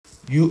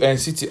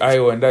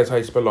UNCTIO, and that's how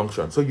you spell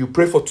unction. So you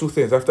pray for two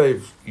things after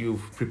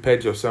you've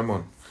prepared your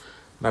sermon.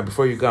 Now,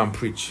 before you go and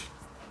preach,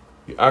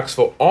 you ask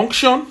for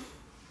unction,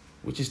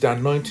 which is the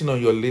anointing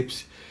on your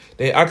lips.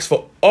 Then you ask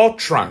for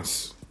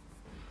utterance.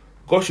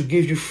 God should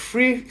give you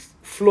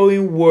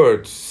free-flowing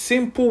words,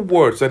 simple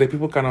words that the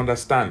people can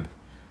understand.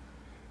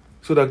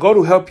 So that God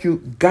will help you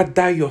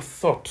gather your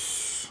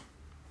thoughts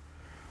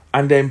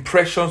and the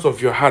impressions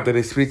of your heart that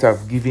the Spirit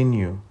have given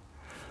you,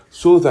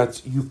 so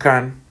that you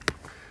can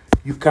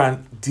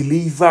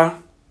deliver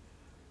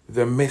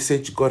the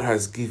message God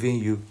has given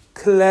you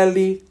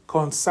clearly,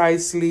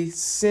 concisely,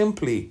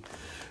 simply,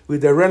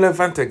 with the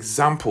relevant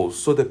examples,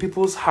 so the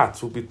people's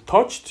hearts will be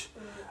touched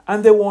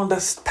and they will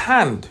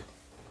understand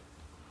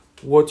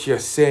what you're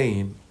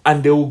saying,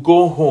 and they will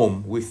go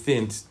home with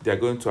things they're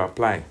going to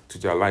apply to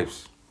their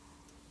lives.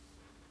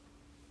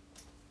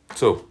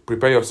 So,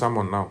 prepare your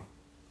sermon now.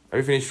 Have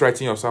you finished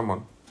writing your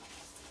sermon?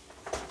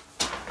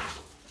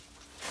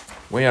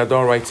 When you're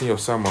done writing your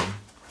sermon,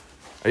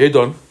 are you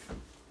done?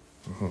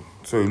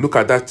 So, look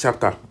at that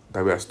chapter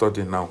that we are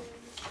studying now.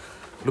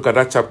 Look at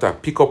that chapter.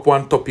 Pick up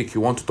one topic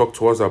you want to talk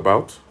to us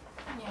about.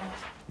 Yeah.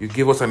 You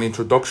give us an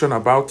introduction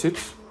about it.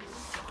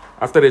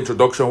 After the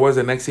introduction, what's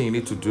the next thing you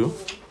need to do?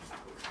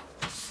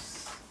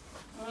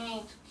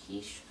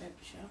 Key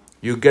scripture.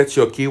 You get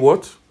your key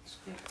what?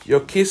 Scripture. Your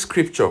key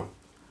scripture.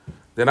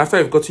 Then after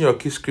you've gotten your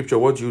key scripture,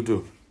 what do? You have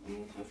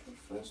your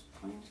first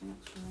point and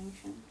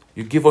explanation.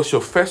 You give us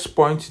your first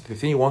point, the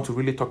thing you want to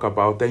really talk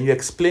about. Then you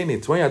explain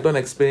it. When you're done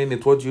explaining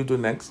it, what do you do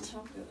next?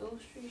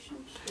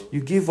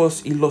 You give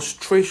us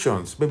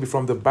illustrations, maybe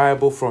from the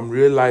Bible, from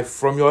real life,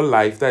 from your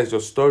life, that is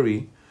your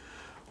story,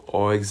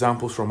 or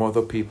examples from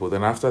other people.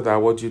 Then after that,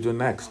 what do you do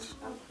next?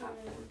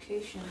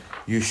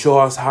 You show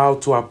us how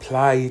to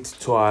apply it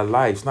to our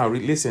lives. Now,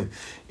 listen,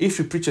 if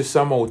you preach a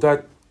sermon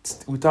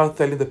without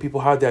telling the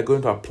people how they are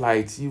going to apply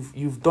it,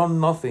 you've done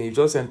nothing. You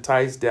just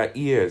entice their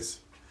ears.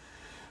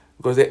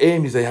 Because the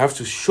aim is that you have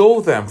to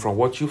show them from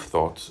what you've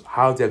thought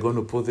how they're going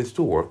to put this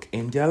to work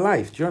in their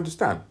life. Do you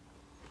understand?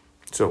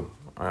 So,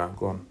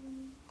 go on.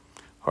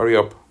 Hurry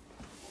up.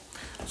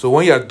 So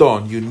when you're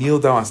done, you kneel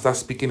down and start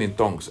speaking in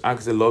tongues.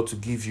 Ask the Lord to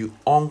give you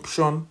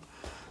unction,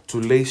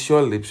 to lace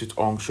your lips with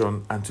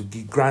unction, and to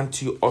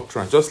grant you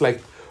utterance. Just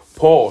like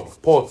Paul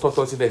taught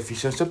us in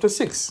Ephesians chapter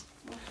 6.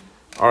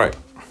 All right.